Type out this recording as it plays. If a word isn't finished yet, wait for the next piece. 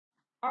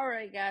All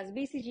right, guys,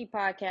 BCG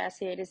podcast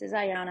here. This is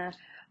Ayana,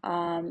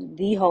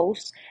 the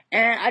host,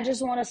 and I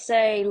just want to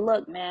say,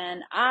 look,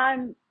 man,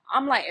 I'm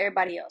like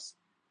everybody else.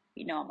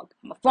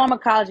 I'm a former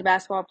college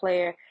basketball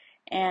player,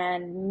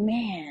 and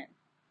man,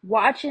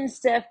 watching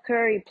Steph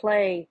Curry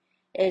play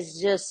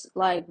is just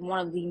like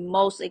one of the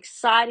most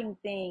exciting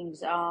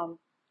things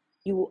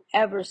you will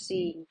ever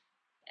see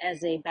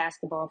as a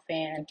basketball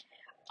fan.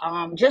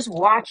 Just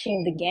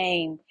watching the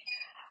game,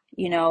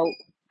 you know,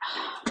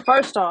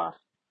 first off,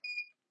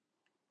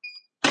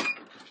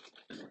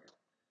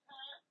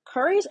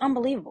 Curry's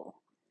unbelievable.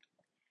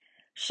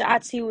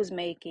 Shots he was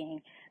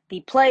making, the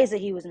plays that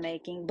he was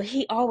making, but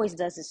he always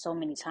does this so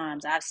many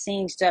times. I've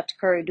seen Steph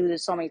Curry do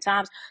this so many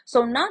times.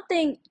 So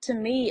nothing to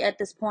me at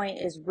this point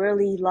is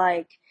really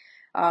like,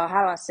 how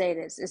do I say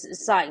this?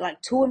 It's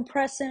like too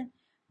impressive.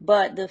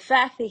 But the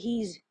fact that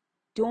he's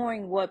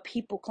doing what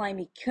people claim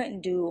he couldn't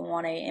do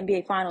on a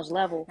NBA Finals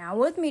level Now,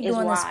 with me is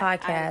doing this why I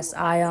do podcast,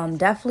 a I podcast.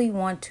 definitely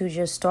want to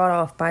just start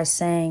off by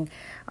saying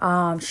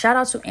shout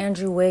out to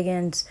Andrew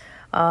Wiggins,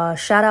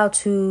 shout out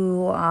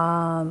to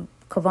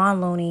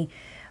Kevon Looney,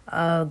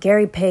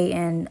 Gary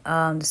Payton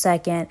the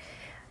second.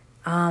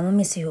 Let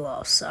me see who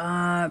else.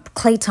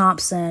 Klay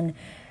Thompson.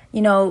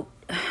 You know,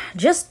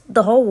 just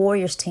the whole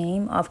Warriors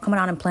team of coming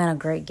out and playing a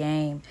great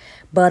game.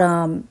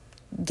 But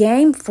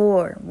game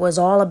four was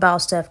all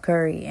about Steph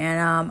Curry.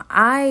 And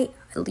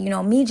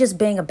me just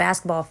being a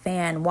basketball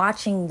fan,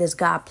 watching this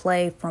guy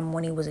play from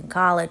when he was in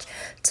college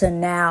to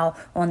now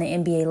on the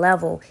NBA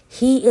level,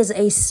 he is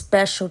a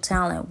special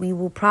talent. We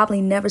will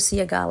probably never see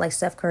a guy like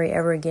Steph Curry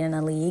ever again in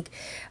the league.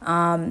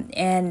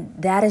 And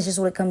that is just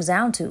what it comes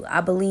down to.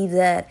 I believe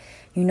that,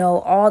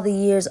 all the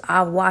years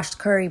I've watched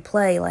Curry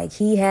play, like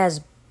he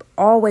has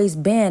always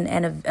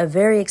been a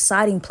very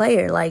exciting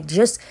player. Like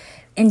just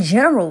in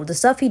general, the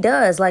stuff he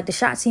does, like the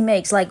shots he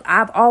makes, like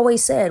I've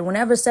always said,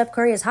 whenever Steph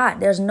Curry is hot,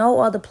 there's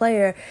no other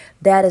player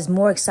that is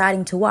more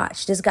exciting to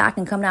watch. This guy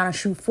can come down and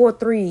shoot 4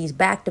 threes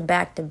back to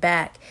back to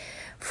back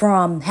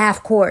from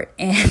half court.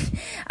 And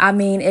I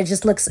mean, it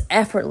just looks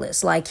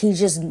effortless. Like he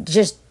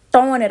just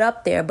throwing it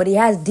up there, but he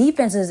has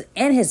defenses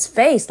in his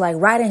face, like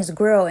right in his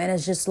grill, and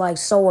it's just like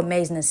so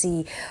amazing to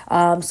see.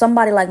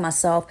 Somebody like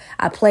myself,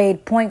 I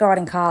played point guard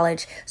in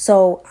college,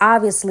 so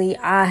obviously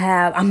I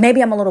have.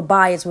 Maybe I'm a little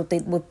biased with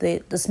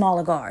the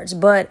smaller guards,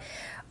 but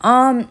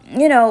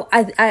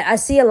I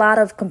see a lot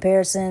of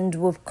comparisons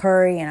with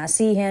Curry, and I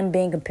see him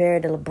being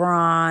compared to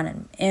LeBron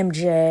and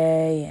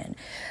MJ,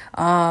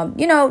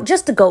 and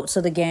just the goats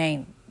of the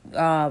game,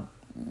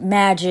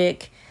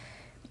 Magic,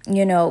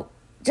 you know,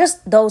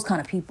 just those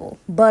kind of people.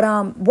 But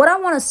what I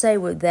want to say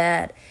with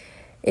that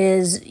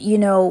is,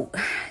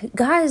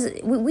 guys,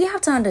 we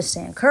have to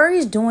understand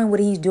Curry's doing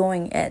what he's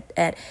doing at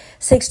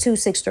 6'2",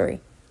 6'3".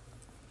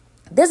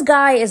 This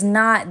guy is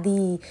not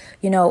the,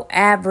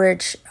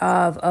 average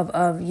of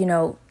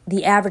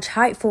the average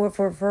height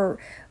for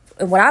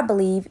what I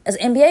believe as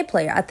an NBA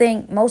player. I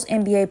think most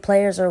NBA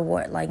players are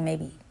what, like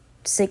maybe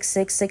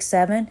 6'6",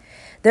 6'7".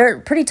 They're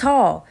pretty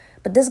tall.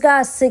 But this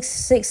guy's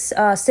 6'6",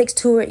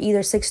 6'2", or either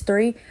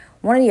 6'3",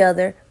 one or the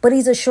other, but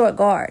he's a short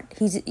guard.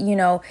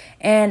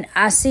 And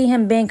I see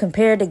him being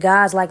compared to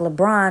guys like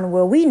LeBron,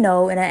 where we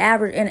know in an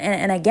average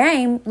in a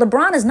game,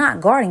 LeBron is not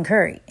guarding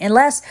Curry.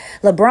 Unless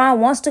LeBron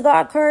wants to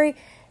guard Curry,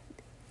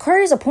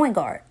 Curry's a point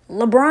guard.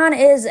 LeBron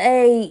is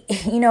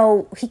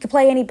he can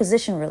play any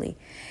position really.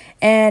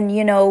 And,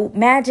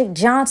 Magic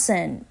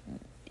Johnson,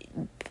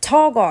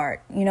 tall guard.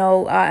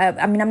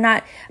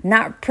 I'm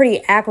not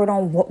pretty accurate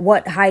on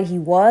what height he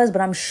was, but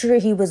I'm sure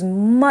he was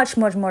much,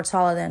 much more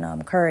taller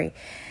than Curry.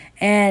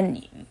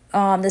 And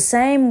the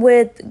same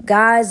with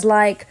guys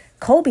like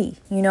Kobe,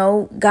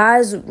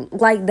 guys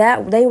like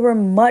that, they were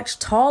much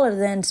taller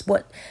than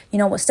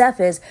what Steph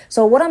is.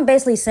 So what I'm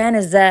basically saying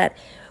is that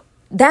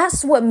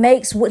that's what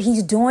makes what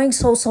he's doing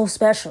so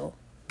special,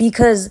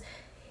 because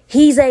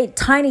he's a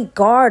tiny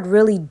guard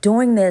really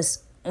doing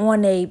this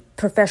on a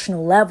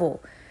professional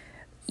level,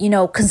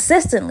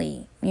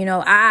 consistently.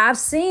 I've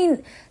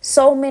seen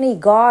so many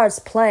guards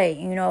play.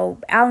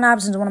 Allen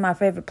Iverson is one of my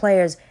favorite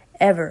players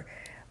ever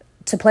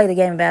to play the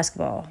game of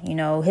basketball.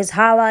 His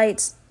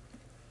highlights,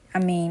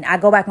 I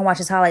go back and watch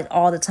his highlights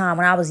all the time.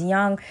 When I was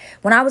young,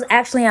 when I was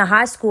actually in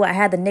high school, I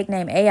had the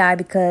nickname AI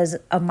because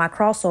of my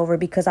crossover,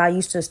 because I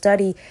used to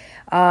study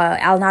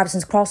Allen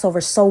Iverson's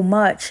crossover so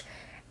much.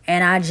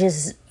 And I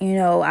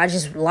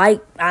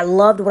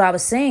loved what I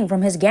was seeing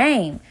from his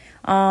game.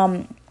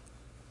 But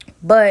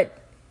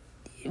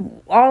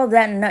all of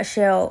that in a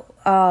nutshell,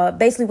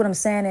 basically what I'm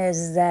saying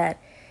is that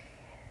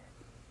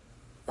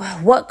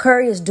what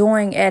Curry is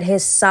doing at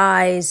his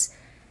size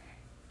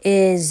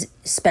is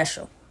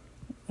special.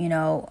 You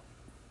know,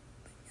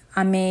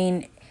 I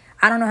mean,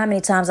 I don't know how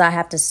many times I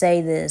have to say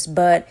this,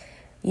 but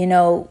you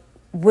know,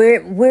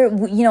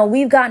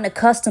 we've gotten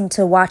accustomed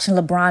to watching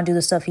LeBron do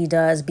the stuff he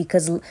does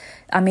because, it's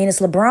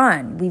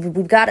LeBron.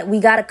 We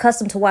got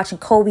accustomed to watching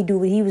Kobe do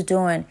what he was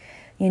doing.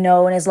 And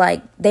it's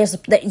like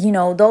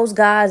those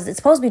guys. It's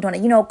supposed to be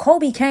doing it.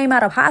 Kobe came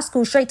out of high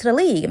school straight to the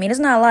league. It's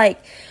not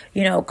like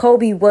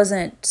Kobe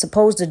wasn't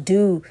supposed to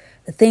do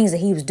the things that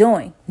he was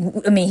doing.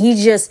 I mean,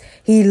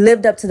 he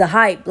lived up to the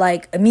hype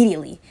like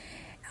immediately.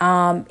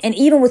 And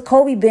even with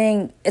Kobe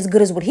being as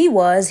good as what he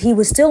was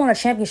still on a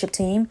championship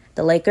team,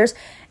 the Lakers,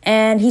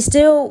 and he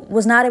still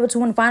was not able to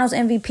win Finals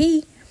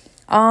MVP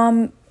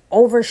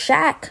over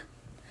Shaq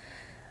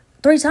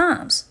 3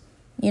 times,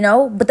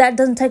 but that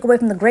doesn't take away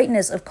from the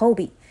greatness of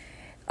Kobe.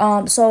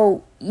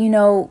 So,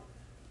 and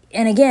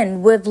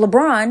again, with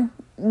LeBron,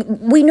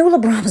 we knew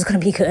LeBron was going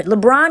to be good.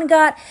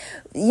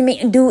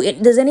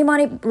 Does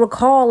anybody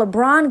recall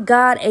LeBron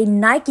got a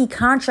Nike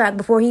contract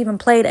before he even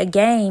played a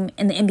game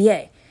in the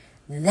NBA?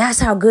 That's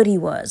how good he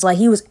was. Like,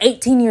 he was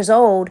 18 years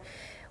old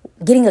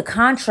getting a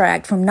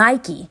contract from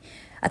Nike.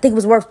 I think it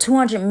was worth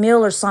 200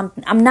 mil or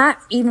something. I'm not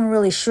even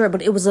really sure,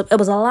 but it was a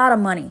lot of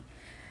money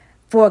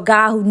for a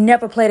guy who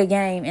never played a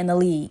game in the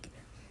league.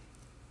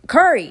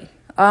 Curry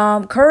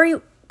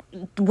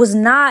was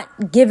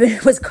not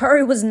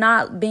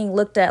being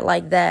looked at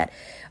like that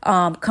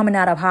coming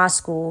out of high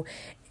school.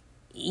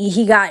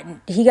 He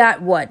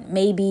got what,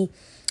 maybe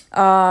 2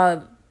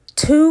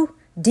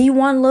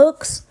 D1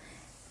 looks,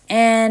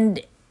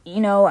 and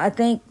I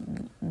think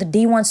the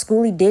D1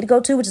 school he did go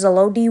to, which is a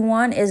low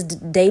D1, is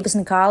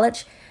Davidson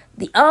College.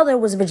 The other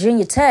was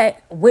Virginia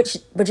Tech, which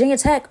Virginia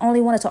Tech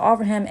only wanted to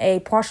offer him a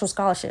partial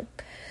scholarship.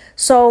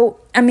 So,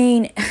 I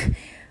mean,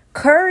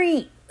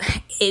 Curry,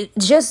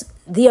 just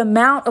the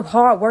amount of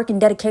hard work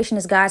and dedication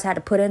this guy's had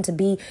to put in to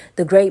be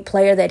the great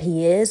player that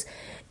he is,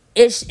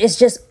 it's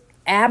just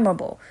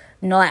admirable.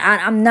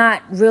 I'm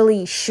not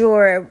really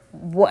sure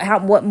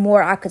what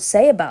more I could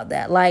say about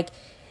that. Like,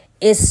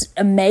 it's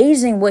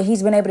amazing what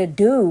he's been able to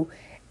do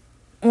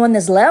on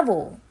this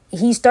level.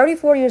 He's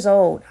 34 years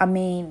old. I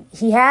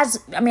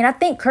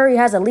think Curry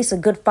has at least a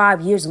good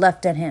 5 years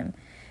left in him,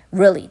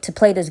 really, to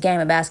play this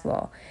game of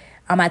basketball.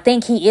 I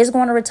think he is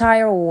going to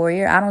retire a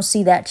Warrior. I don't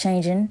see that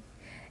changing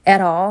at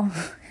all.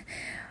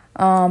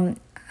 And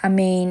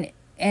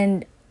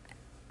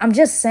I'm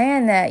just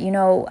saying that,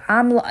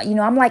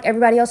 I'm like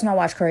everybody else when I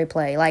watch Curry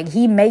play. Like,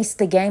 he makes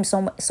the game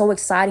so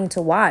exciting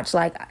to watch.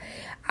 Like,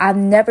 I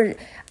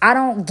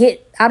don't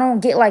get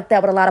like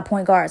that with a lot of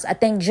point guards. I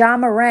think Ja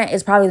Morant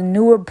is probably the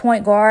newer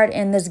point guard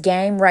in this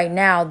game right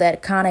now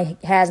that kind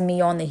of has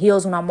me on the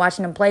heels when I'm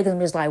watching him play, because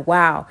I'm just like,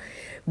 wow,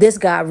 this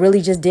guy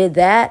really just did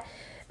that.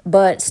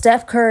 But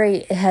Steph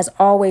Curry has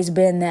always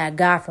been that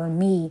guy for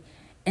me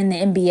in the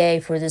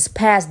NBA for this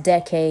past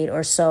decade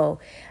or so.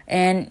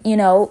 And,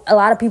 a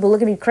lot of people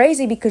look at me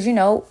crazy because,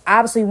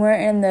 obviously we're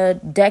in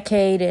the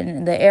decade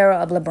and the era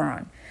of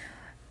LeBron.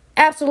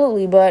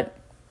 Absolutely. But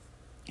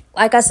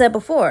like I said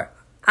before,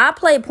 I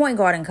played point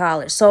guard in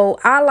college. So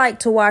I like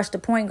to watch the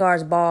point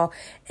guards ball.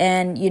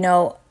 And,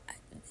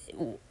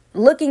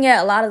 looking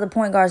at a lot of the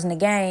point guards in the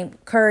game,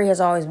 Curry has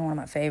always been one of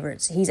my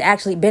favorites. He's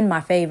actually been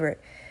my favorite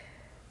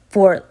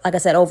for, like I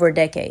said, over a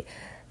decade.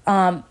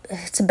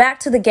 Back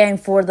to the game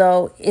 4,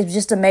 though, it's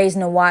just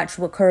amazing to watch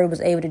what Curry was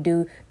able to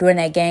do during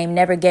that game.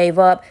 Never gave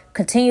up,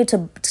 continued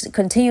to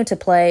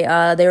play.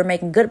 They were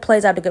making good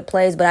plays after good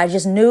plays, but I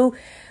just knew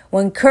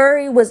when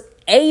Curry was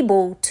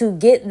able to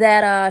get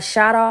that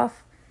shot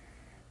off,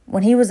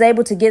 when he was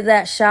able to get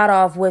that shot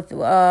off with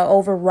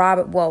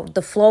over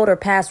the floater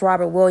past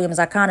Robert Williams,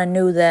 I kind of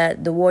knew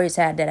that the Warriors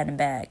had that in the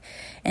bag.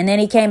 And then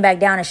he came back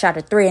down and shot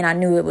the 3, and I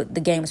knew the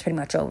game was pretty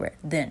much over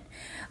then.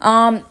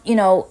 I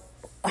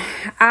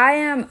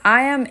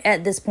am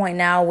at this point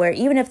now where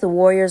even if the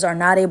Warriors are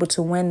not able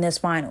to win this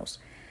finals,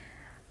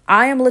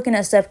 I am looking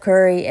at Steph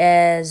Curry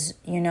as,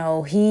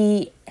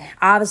 he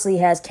obviously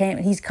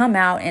he's come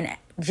out and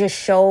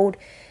just showed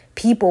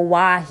people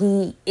why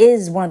he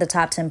is one of the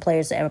top 10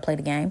 players to ever play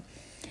the game.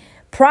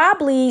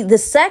 Probably the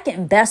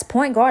second best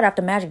point guard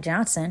after Magic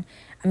Johnson.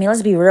 I mean,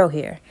 let's be real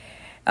here.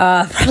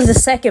 Probably the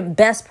second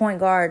best point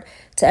guard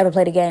to ever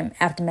play the game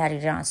after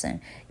Magic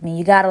Johnson. I mean,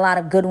 you got a lot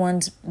of good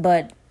ones,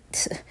 but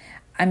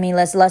I mean,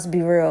 let's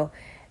be real.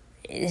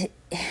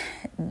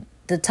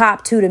 The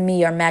top 2 to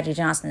me are Magic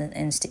Johnson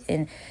and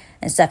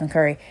Stephen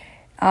Curry.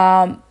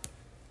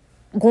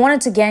 Going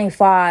into Game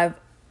 5,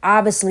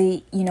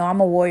 obviously, I'm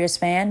a Warriors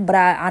fan, but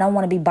I don't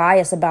want to be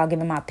biased about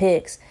giving my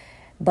picks.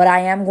 But I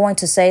am going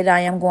to say that I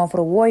am going for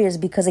the Warriors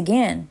because,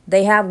 again,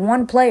 they have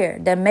one player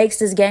that makes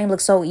this game look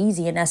so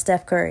easy, and that's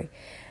Steph Curry.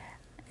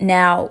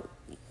 Now,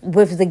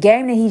 with the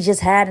game that he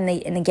just had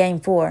in the Game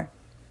 4,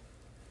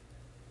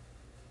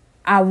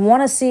 I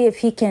want to see if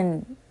he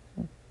can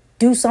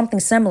do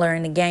something similar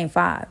in the Game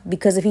 5.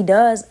 Because if he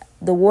does,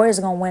 the Warriors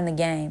are going to win the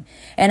game.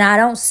 And I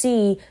don't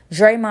see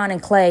Draymond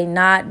and Klay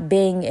not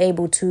being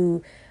able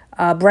to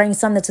bring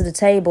something to the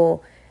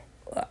table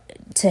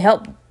to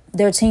help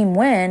their team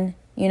win.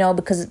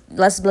 Because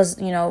let's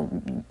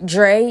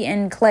Dre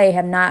and Klay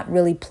have not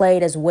really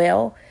played as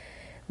well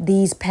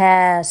these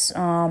past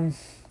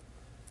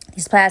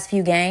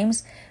few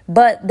games,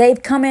 but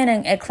they've come in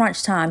at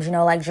crunch times.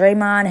 Like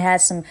Draymond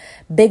had some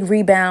big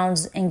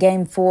rebounds in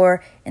Game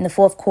 4 in the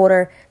fourth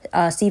quarter.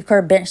 Steve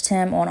Kerr benched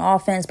him on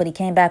offense, but he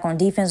came back on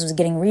defense, was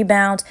getting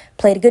rebounds,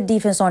 played a good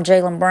defense on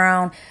Jaylen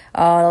Brown,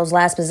 those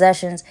last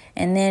possessions.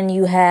 And then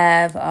you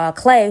have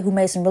Klay, who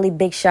made some really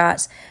big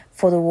shots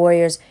for the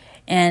Warriors.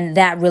 and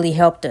that really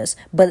helped us.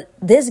 But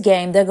this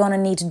game, they're going to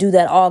need to do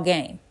that all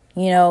game,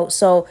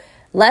 so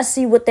let's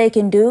see what they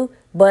can do.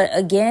 But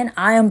again,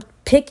 I am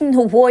picking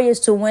the Warriors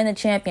to win the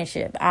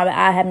championship.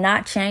 I have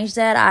not changed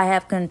that. I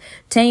have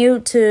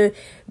continued to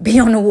be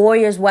on the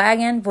Warriors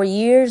wagon for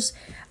years.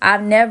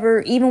 I've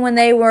never, even when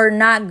they were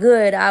not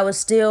good, I was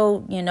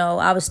still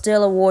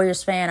a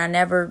Warriors fan. I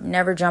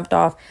never jumped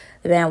off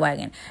the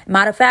bandwagon.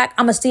 Matter of fact,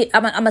 I'm a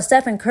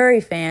Stephen Curry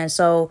fan,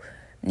 so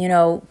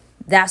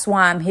that's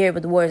why I'm here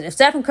with the Warriors. If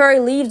Stephen Curry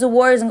leaves the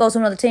Warriors and goes to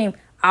another team,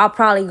 I'll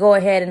probably go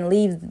ahead and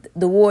leave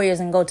the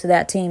Warriors and go to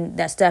that team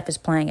that Steph is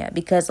playing at.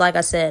 Because, like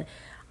I said,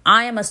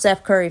 I am a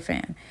Steph Curry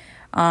fan.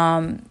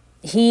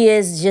 He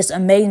is just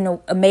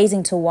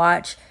amazing to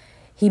watch.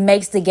 He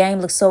makes the game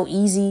look so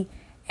easy.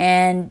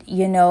 And,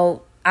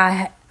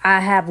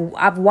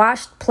 I've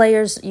watched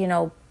players,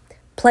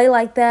 play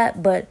like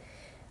that. But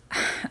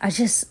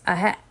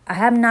I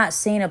have not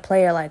seen a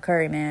player like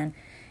Curry, man.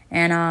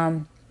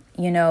 And,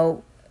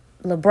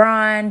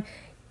 LeBron,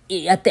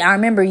 I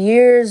remember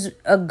years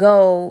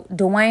ago,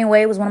 Dwayne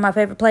Wade was one of my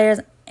favorite players.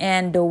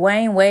 And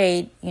Dwayne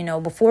Wade,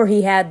 before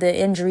he had the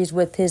injuries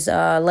with his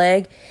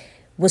leg,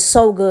 was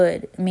so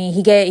good. I mean,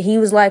 he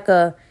looked like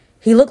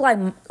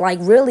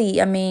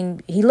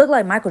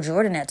Michael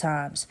Jordan at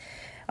times.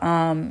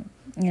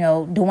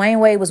 Dwayne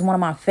Wade was one of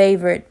my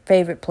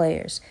favorite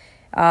players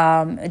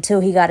until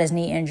he got his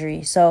knee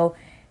injury. So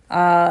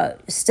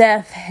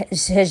Steph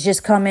has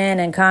just come in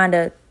and kind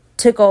of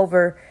took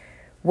over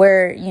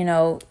where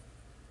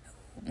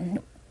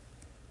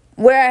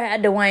I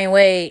had Dwayne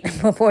Wade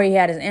before he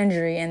had his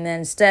injury, and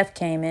then Steph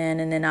came in,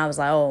 and then I was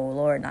like, oh,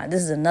 Lord, nah,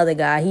 this is another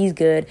guy. He's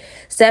good.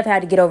 Steph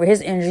had to get over his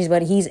injuries,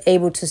 but he's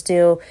able to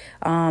still,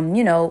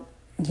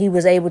 he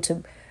was able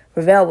to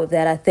prevail with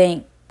that. I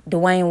think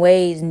Dwayne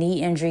Wade's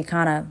knee injury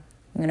kind of,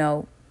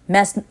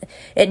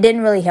 it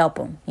didn't really help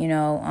him,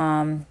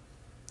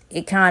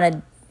 it kind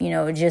of,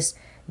 it just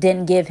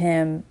didn't give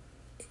him,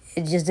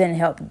 it just didn't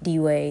help D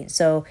Wade.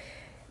 So,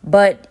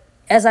 but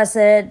as I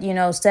said,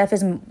 Steph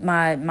is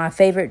my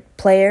favorite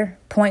player,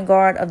 point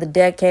guard of the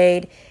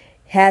decade,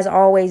 has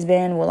always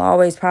been, will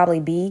always probably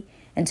be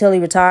until he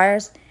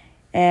retires.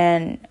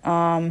 And,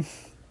 I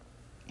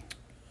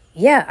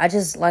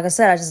just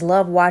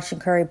love watching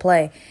Curry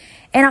play.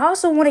 And I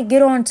also want to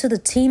get on to the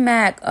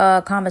T-Mac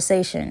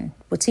conversation.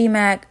 With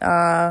T-Mac,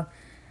 and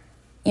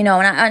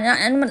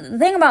the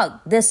thing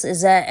about this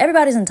is that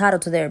everybody's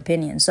entitled to their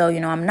opinion. So,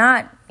 I'm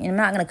not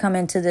going to come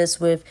into this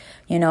with,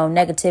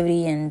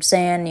 negativity and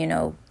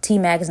saying,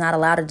 T-Mac is not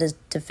allowed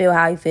to feel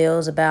how he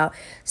feels about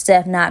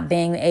Steph not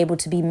being able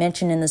to be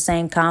mentioned in the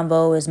same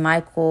convo as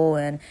Michael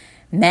and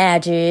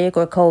Magic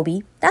or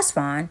Kobe. That's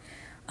fine.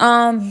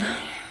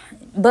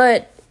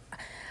 But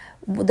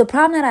the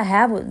problem that I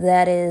have with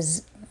that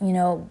is,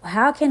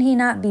 how can he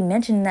not be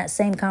mentioned in that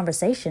same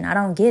conversation? I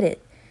don't get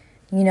it.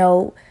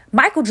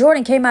 Michael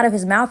Jordan came out of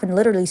his mouth and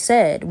literally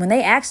said, when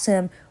they asked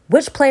him,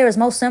 which player is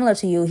most similar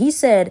to you? He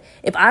said,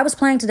 if I was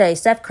playing today,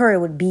 Steph Curry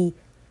would be,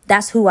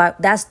 that's who I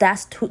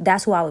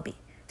would be.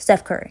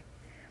 Steph Curry.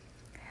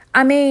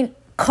 I mean,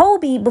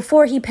 Kobe,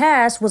 before he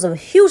passed, was a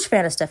huge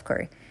fan of Steph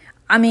Curry.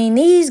 I mean,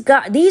 these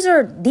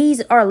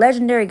are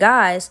legendary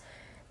guys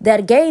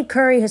that gave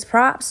Curry his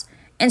props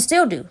and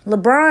still do.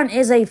 LeBron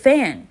is a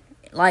fan,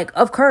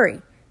 of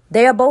Curry.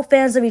 They are both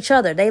fans of each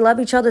other. They love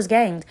each other's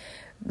games.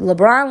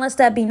 LeBron lets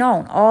that be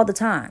known all the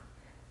time.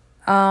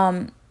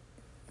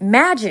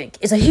 Magic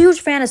is a huge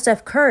fan of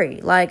Steph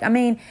Curry.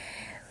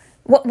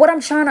 What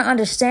I'm trying to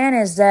understand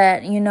is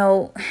that,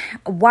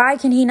 why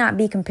can he not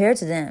be compared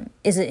to them?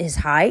 Is it his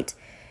height?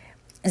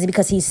 Is it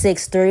because he's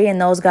 6'3" and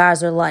those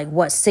guys are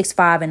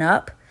 6'5" and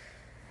up?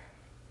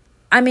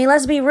 I mean,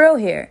 let's be real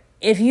here.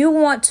 If you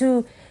want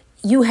to,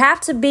 you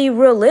have to be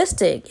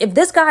realistic. If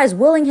this guy is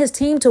willing his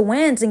team to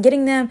wins and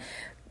getting them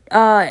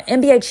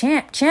NBA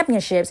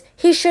championships,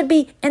 he should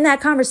be in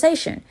that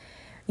conversation.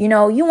 You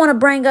want to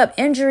bring up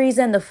injuries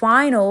in the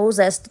finals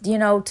as,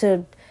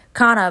 to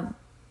kind of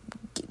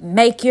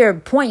make your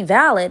point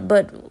valid,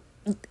 but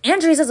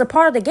injuries is a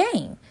part of the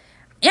game.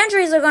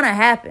 Injuries are going to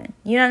happen.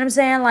 You know what I'm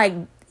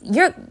saying?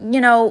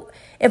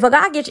 If a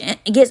guy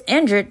gets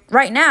injured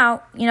right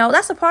now,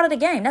 that's a part of the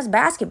game. That's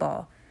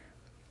basketball.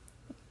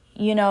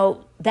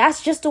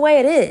 That's just the way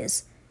it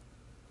is.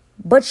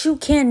 But you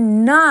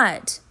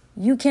cannot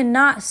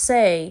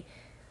say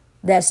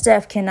that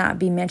Steph cannot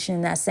be mentioned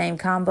in that same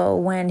combo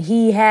when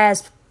he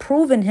has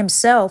proven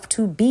himself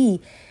to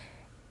be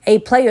a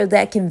player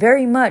that can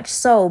very much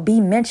so be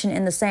mentioned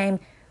in the same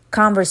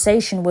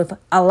conversation with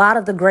a lot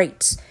of the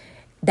greats.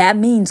 That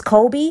means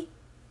Kobe,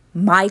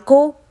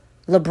 Michael,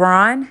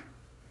 LeBron,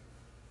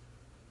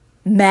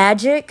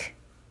 Magic.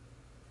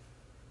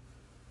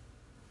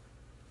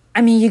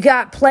 I mean, you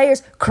got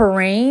players,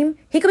 Kareem.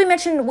 He could be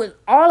mentioned with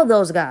all of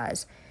those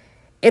guys.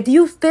 If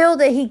you feel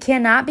that he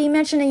cannot be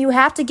mentioned, then you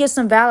have to give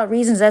some valid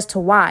reasons as to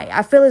why.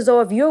 I feel as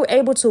though if you're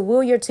able to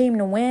will your team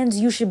to wins,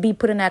 you should be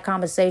put in that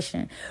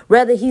conversation.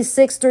 Whether he's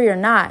 6'3" or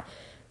not,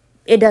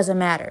 it doesn't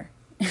matter.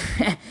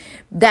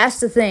 That's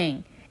the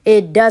thing.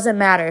 It doesn't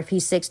matter if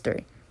he's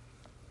 6'3".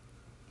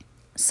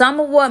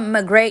 Some of what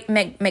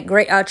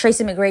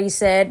Tracy McGrady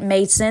said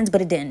made sense,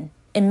 but it didn't.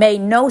 It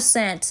made no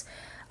sense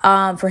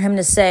for him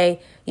to say,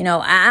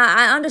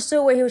 I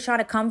understood where he was trying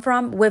to come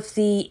from with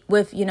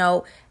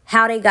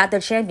how they got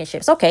their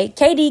championships. Okay,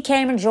 KD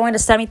came and joined a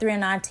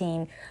 73-9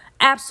 team.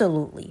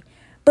 Absolutely.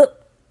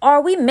 But are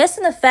we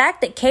missing the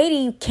fact that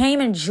KD came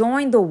and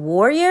joined the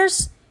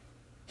Warriors?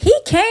 He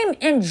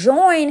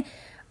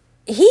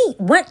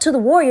went to the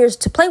Warriors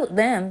to play with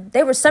them.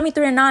 They were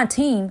 73-9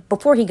 team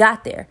before he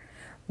got there.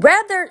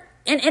 Rather,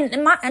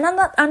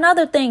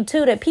 another thing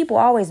too that people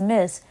always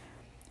miss,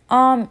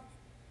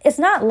 it's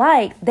not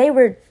like they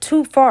were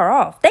too far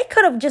off. They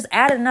could have just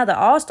added another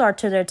all-star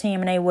to their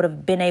team and they would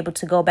have been able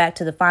to go back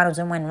to the finals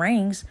and win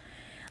rings.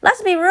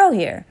 Let's be real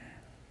here.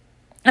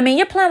 I mean,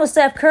 you're playing with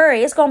Steph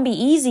Curry. It's going to be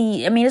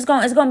easy. I mean, it's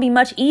going to be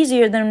much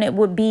easier than it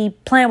would be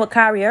playing with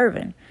Kyrie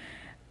Irving.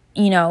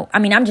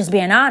 I'm just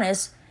being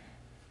honest.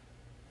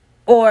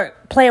 Or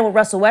playing with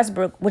Russell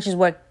Westbrook, which is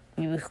what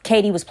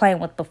KD was playing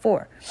with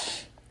before.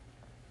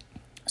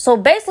 So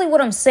basically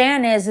what I'm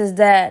saying is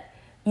that,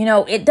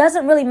 it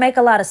doesn't really make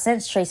a lot of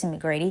sense, Tracy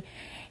McGrady.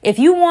 If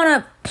you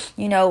want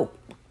to,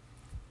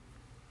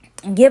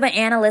 give an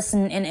analyst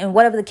and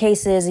whatever the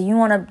case is, and you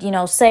want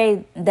to,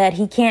 say that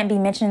he can't be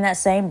mentioned in that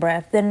same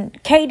breath, then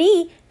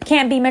KD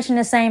can't be mentioned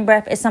in the same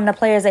breath as some of the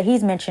players that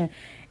he's mentioned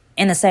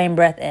in the same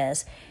breath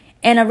as.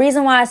 And the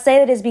reason why I say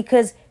that is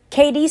because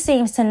KD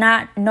seems to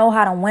not know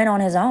how to win on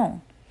his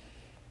own.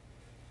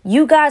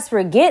 You guys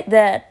forget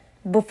that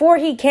before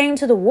he came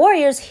to the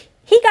Warriors,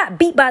 he got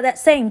beat by that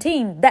same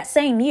team that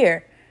same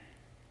year.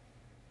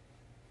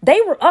 They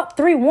were up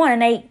 3-1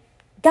 and they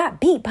got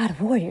beat by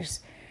the Warriors.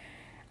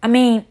 I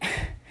mean,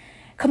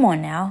 come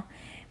on now.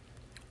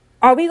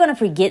 Are we going to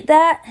forget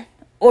that?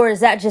 Or is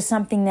that just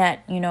something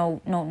that,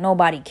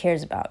 nobody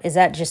cares about? Is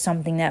that just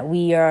something that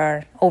we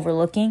are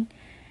overlooking?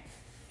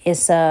 It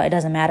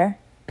doesn't matter.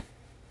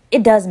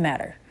 It does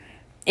matter.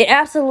 It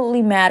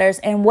absolutely matters.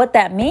 And what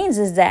that means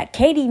is that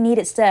KD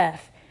needed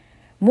Steph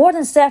more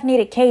than Steph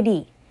needed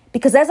KD.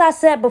 Because as I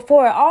said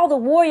before, all the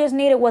Warriors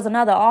needed was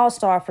another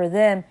all-star for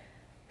them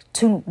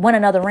to win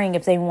another ring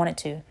if they wanted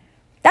to.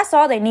 That's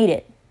all they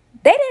needed.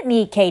 They didn't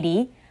need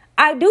KD.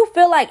 I do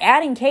feel like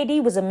adding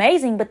KD was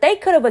amazing, but they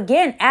could have,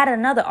 again, added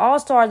another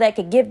all-star that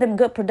could give them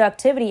good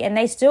productivity, and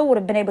they still would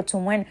have been able to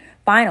win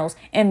finals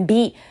and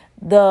beat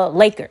the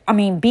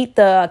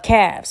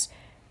Cavs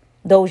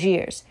those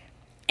years.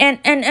 And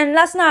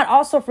let's not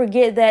also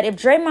forget that if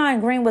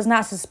Draymond Green was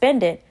not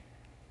suspended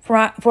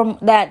from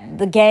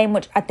the game,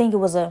 which I think it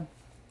was a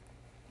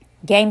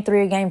game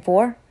 3 or game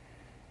 4,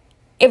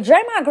 if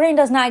Draymond Green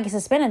does not get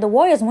suspended, the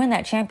Warriors win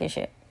that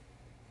championship.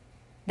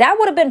 That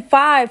would have been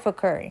 5 for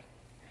Curry.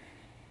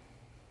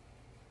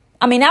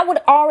 I mean,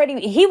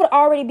 he would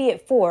already be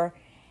at 4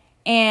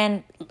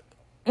 and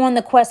on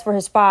the quest for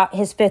his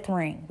 5th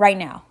ring right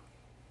now.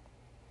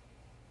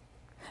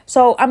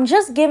 So I'm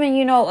just giving,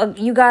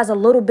 you guys a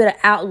little bit of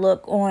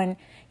outlook on,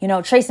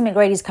 Tracy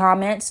McGrady's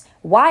comments,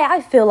 why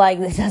I feel like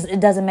it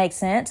doesn't make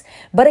sense.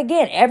 But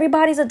again,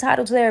 everybody's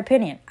entitled to their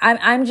opinion.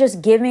 I'm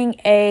just giving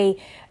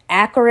a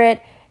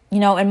accurate,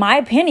 in my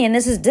opinion,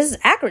 this is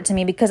accurate to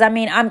me because I'm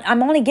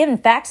only giving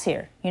facts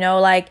here,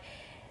 like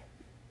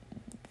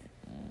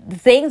the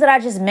things that I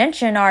just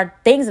mentioned are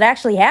things that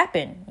actually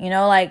happen,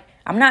 like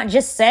I'm not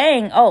just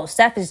saying, oh,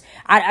 Steph is,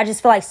 I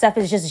just feel like Steph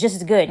is just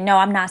as good. No,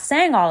 I'm not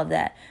saying all of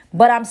that.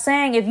 But I'm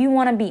saying if you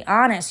want to be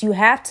honest, you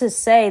have to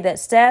say that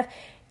Steph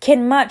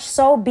can much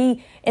so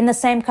be in the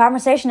same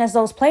conversation as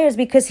those players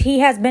because he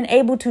has been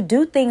able to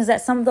do things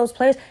that some of those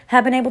players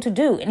have been able to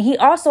do. And he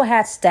also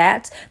has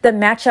stats that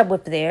match up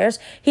with theirs.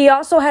 He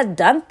also has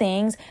done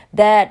things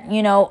that,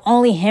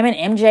 only him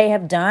and MJ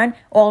have done,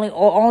 or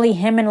only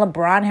him and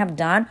LeBron have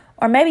done,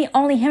 or maybe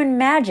only him and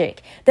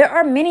Magic. There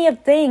are many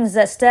of things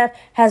that Steph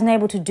has been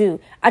able to do.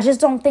 I just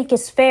don't think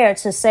it's fair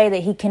to say that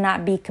he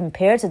cannot be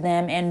compared to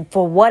them. And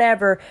for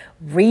whatever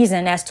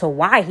reason as to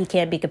why he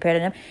can't be compared to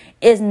them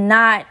it's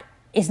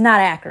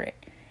not accurate.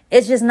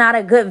 It's just not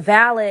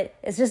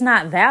it's just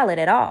not valid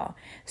at all.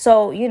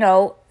 So,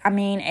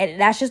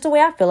 that's just the way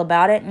I feel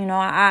about it.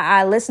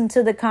 I listened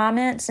to the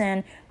comments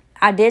and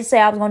I did say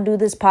I was going to do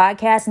this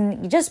podcast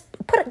and just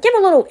give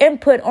a little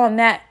input on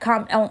that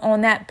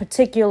on that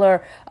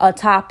particular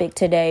topic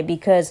today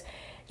because,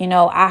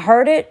 I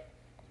heard it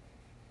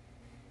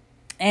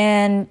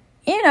and,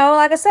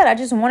 like I said, I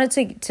just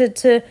wanted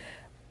to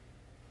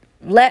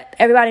let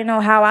everybody know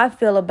how I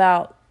feel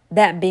about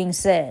that being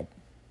said.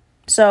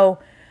 So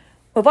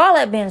with all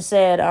that being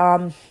said,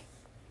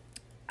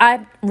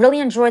 I really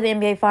enjoyed the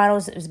NBA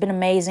Finals. It's been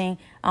amazing.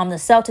 The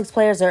Celtics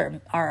players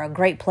are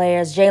great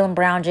players. Jaylen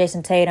Brown,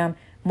 Jason Tatum,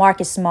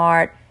 Marcus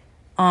Smart,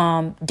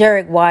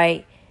 Derek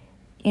White,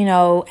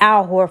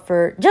 Al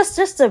Horford.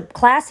 Just a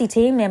classy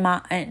team,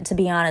 to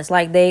be honest.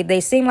 Like they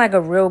seem like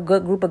a real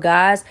good group of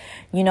guys.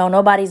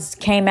 Nobody's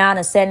came out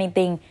and said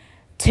anything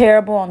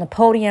terrible on the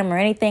podium or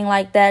anything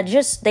like that.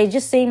 They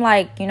just seem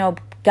like,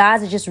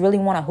 guys that just really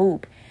want to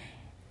hoop.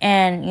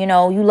 And, you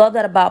know, you love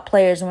that about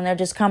players when they're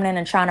just coming in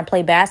and trying to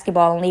play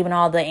basketball and leaving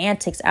all the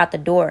antics out the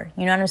door.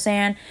 You know what I'm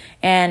saying?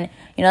 And,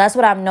 you know, that's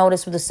what I've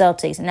noticed with the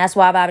Celtics. And that's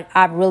why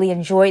I've really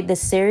enjoyed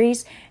this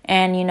series.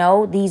 And, you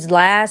know, these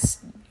last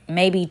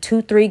maybe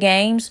 2-3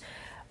 games,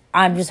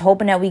 I'm just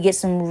hoping that we get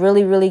some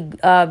really, really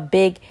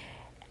big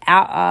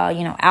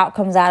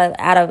outcomes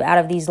out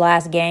of these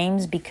last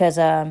games, because,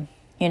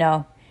 you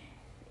know,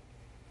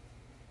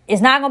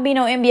 it's not going to be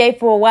no NBA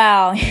for a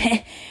while.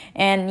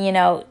 And, you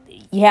know,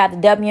 you have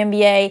the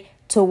WNBA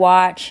to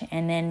watch,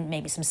 and then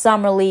maybe some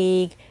summer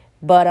league.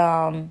 But,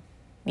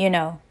 you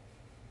know,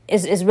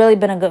 it's really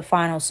been a good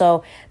final.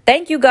 So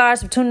thank you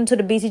guys for tuning to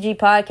the BCG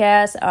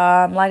podcast.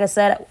 Like I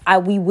said,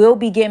 we will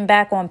be getting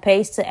back on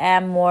pace to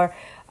add more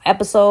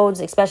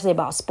episodes, especially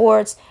about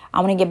sports.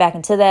 I'm going to get back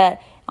into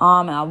that.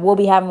 I will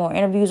be having more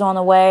interviews on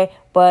the way.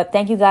 But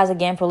thank you guys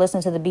again for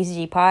listening to the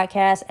BCG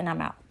podcast, and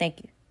I'm out. Thank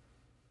you.